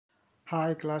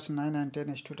Hi class 9 and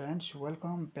 10 students,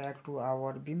 welcome back to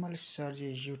our Bimal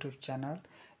Surgery YouTube channel.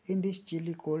 In this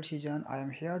chilly cold season, I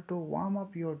am here to warm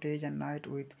up your days and night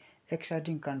with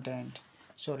exciting content.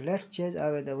 So let's chase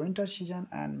away the winter season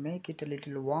and make it a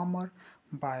little warmer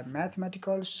by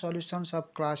mathematical solutions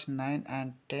of class 9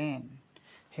 and 10.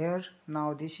 Here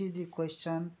now this is the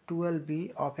question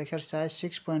 12b of exercise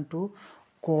 6.2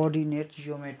 coordinate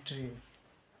geometry.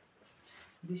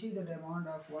 This is the demand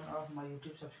of one of my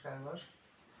YouTube subscribers.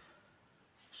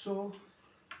 So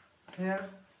here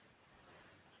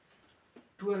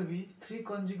 12b, three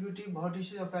consecutive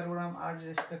vertices of parallelogram are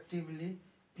respectively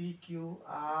P, Q,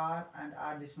 R and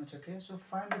R this much. Okay, so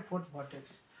find the fourth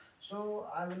vertex. So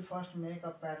I will first make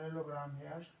a parallelogram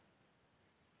here.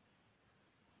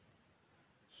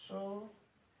 So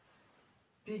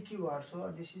PQR,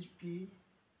 so this is P,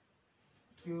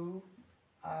 Q,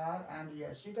 R and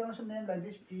yes, you can also name like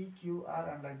this P, Q, R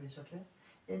and like this. Okay,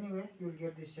 anyway you will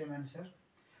get the same answer.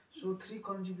 So three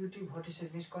consecutive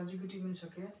vertices means consecutive means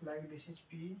okay, like this is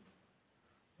P,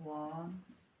 1,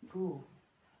 2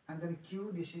 and then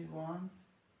Q this is 1,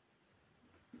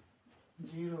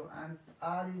 0 and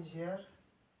R is here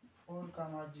 4,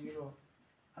 0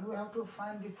 and we have to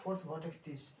find the fourth vertex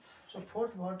this. So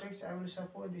fourth vertex I will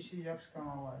suppose this is x,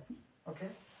 y. Okay,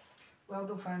 we have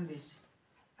to find this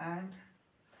and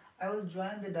I will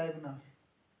join the diagonal.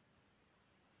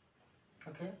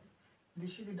 Okay,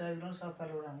 this is the diagonals of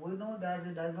parallelogram. We know that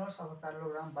the diagonals of a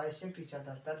parallelogram bisect each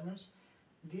other. That means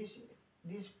this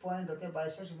point, okay,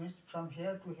 bisects means from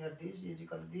here to here this is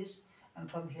equal to this and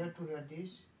from here to here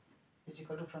this is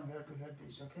equal to from here to here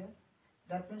this. Okay,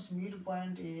 that means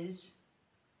midpoint is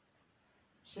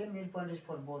same midpoint is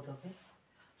for both. Okay,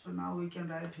 so now we can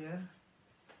write here,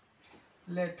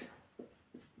 let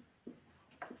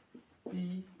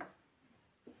P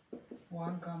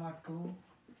 1, 2,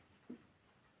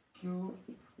 Q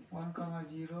 1,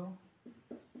 0,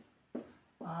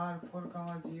 R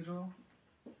 4, 0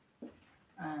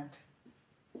 and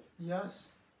yes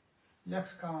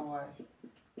x, y.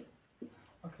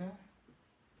 Okay,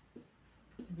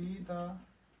 be the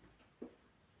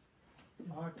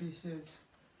vertices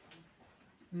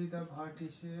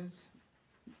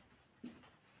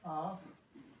of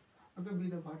be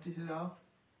the vertices of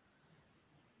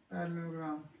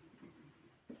parallelogram.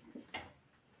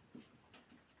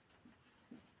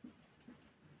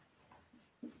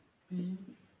 P,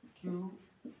 Q,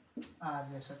 R,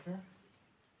 yes, okay.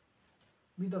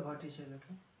 Be the vertices,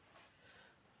 okay.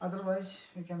 Otherwise,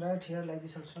 we can write here like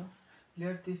this also.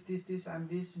 Let this and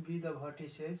this be the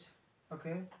vertices,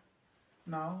 okay.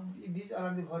 Now, these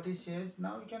are the vertices.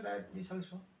 Now we can write this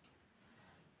also.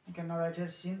 You can now write here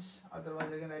since,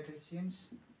 otherwise I can write here since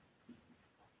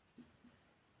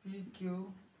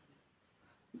PQ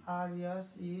RS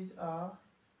is a,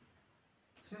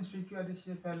 since PQR is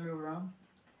a parallelogram,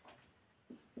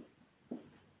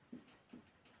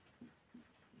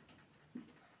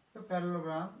 the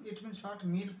parallelogram, it means what?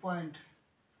 Midpoint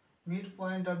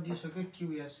of this, okay,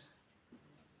 QS.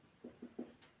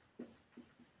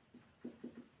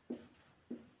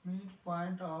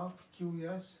 Midpoint of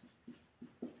QS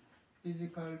is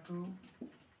equal to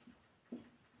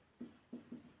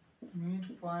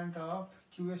midpoint of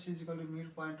QS is equal to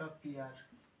midpoint of PR.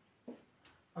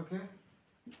 Okay.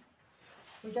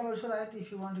 We can also write,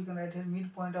 if you want, you can write here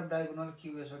midpoint of diagonal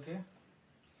QS. Okay.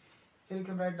 Here you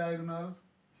can write diagonal.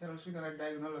 Here also you can write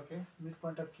diagonal. Okay.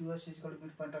 Midpoint of QS is equal to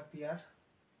midpoint of PR.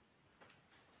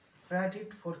 Write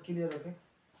it for clear. Okay.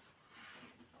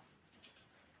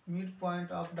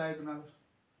 Midpoint of diagonal.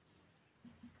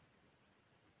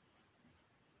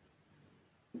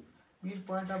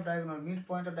 Midpoint of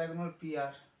diagonal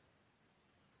PR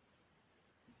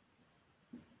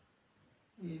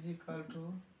is equal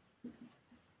to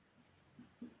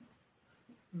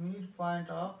midpoint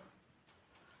of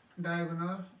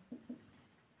diagonal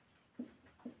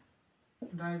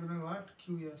what?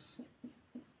 QS.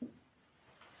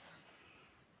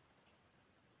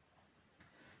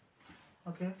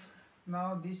 Okay,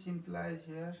 now this implies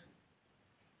here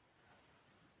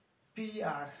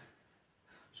PR.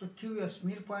 So QS,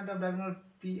 midpoint of diagonal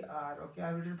PR. Okay,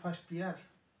 I will write first PR.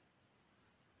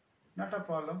 Not a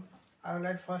problem. I will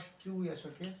write first QS.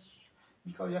 Okay,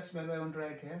 because x value I want to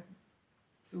write here.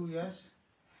 QS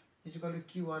is equal to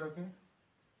QR. Okay.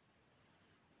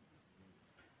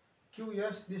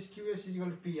 QS, this QS is equal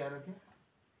to PR. Okay.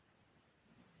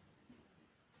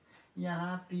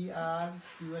 यहाँ PR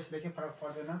QS लेके फरक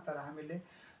पर्दैन तर हामीले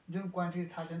जुन quantity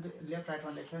थाहा छ नि त्यो लेफ्ट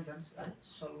राइटमा लेख्यो झन्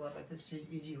सल्भ गर्दाखेरि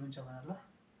इजी हुन्छ भनेर ल.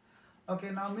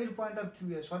 Okay, now midpoint of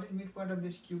QS. What is midpoint of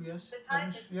this QS? That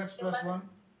means x plus 1.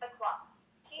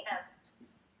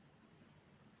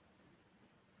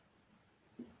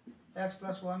 x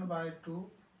plus 1 by 2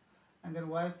 and then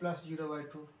y plus 0 by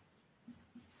 2.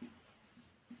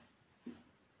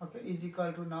 Okay, is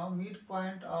equal to now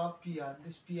midpoint of PR,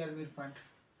 this PR midpoint.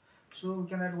 So we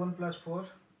can write 1 plus 4,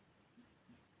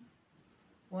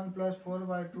 1 plus 4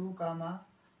 by 2 comma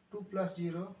 2 plus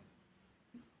 0,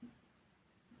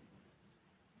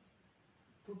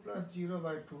 2 plus 0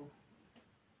 by 2.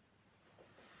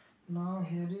 Now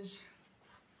here is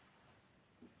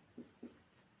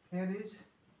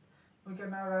we can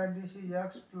now write this is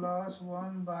x plus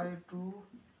 1 by 2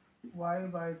 y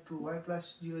by 2, y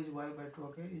plus 0 is y by 2,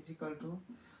 okay, is equal to,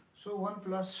 so 1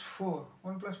 plus 4,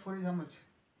 1 plus 4 is how much?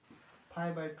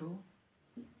 5 by 2,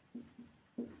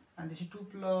 and this is 2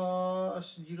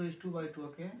 plus 0 is 2 by 2,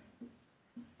 okay.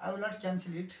 I will not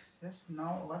cancel it. Yes,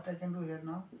 now what I can do here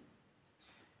now,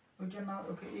 we can now,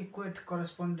 okay, equate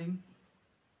corresponding,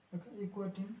 okay,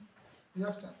 equating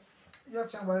x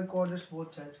and y coordinates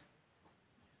both sides.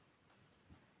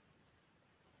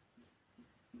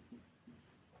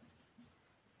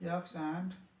 X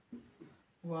and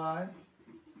y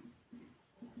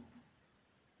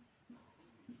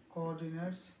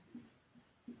coordinates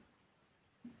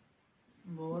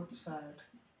both sides.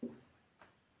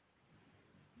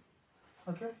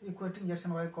 Okay, equating x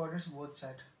and y coordinates both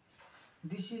sides.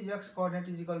 This is x coordinate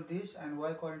is equal to this and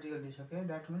y coordinate is equal to this. Okay,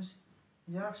 that means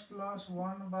x plus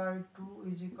 1 by 2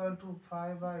 is equal to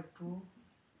 5 by 2.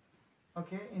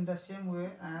 Okay, in the same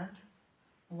way, and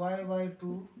y by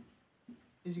 2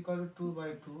 is equal to 2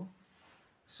 by 2.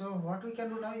 So what we can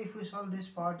do now, if we solve this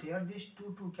part here, these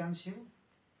two cancel.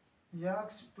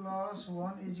 X plus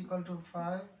 1 is equal to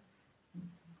 5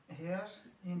 here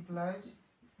implies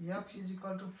x is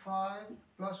equal to 5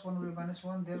 plus 1 will be minus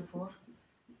 1, therefore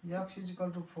x is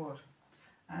equal to 4.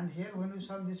 And here when we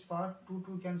solve this part,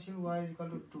 2 cancel, y is equal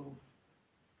to 2.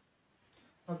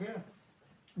 Okay,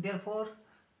 therefore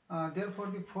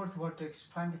the fourth vertex,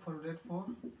 find the fourth,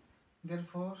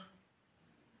 therefore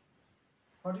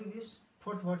what is this?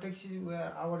 Fourth vertex is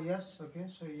where our s, okay,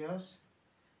 so s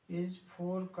is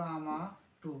 4 comma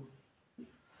 2.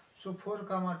 So 4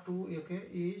 comma 2, okay,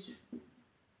 is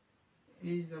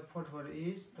the fourth vertex,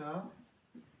 is the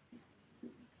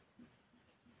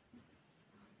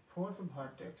fourth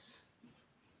vertex.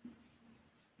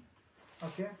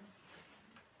 Okay,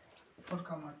 4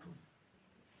 comma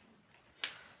 2.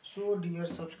 So dear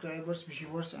subscribers,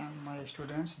 viewers and my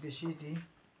students, this is the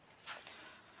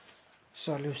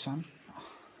solution.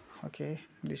 Okay,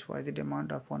 this was the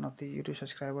demand of one of the YouTube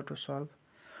subscriber to solve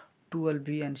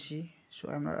 12b and c. So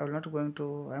I'm not going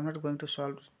to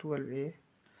solve 12a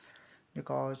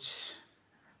because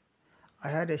I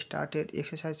had started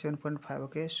exercise 7.5.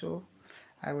 okay, so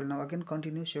I will now again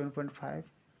continue 7.5,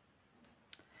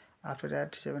 after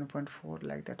that 7.4,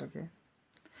 like that. Okay,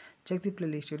 check the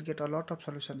playlist, you will get a lot of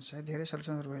solutions. धेरै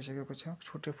सल्युसनहरु भइसकेको छ,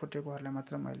 छोटे फुटेकोहरुलाई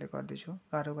मात्र मैले गर्दैछु,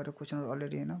 गाह्रो गाह्रो क्वेशनहरु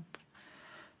already हैन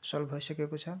solve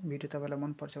भइसकेको छ। भिडियो तपाईलाई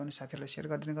मन पर्छ भने साथीहरुलाई शेयर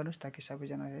गरिदिनु गर्नुस्, ताकि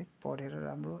सबैजना है पढेर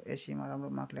राम्रो एसीमा राम्रो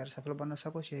मार्क ल्याएर सफल बन्न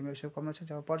सकोस्। यही मेरो शुभकामना छ।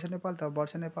 जब पढ्छ नेपाल तब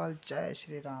बढ्छ नेपाल। जय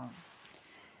श्री राम,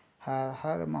 हर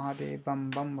हर महादेव, बम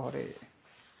बम भोरे।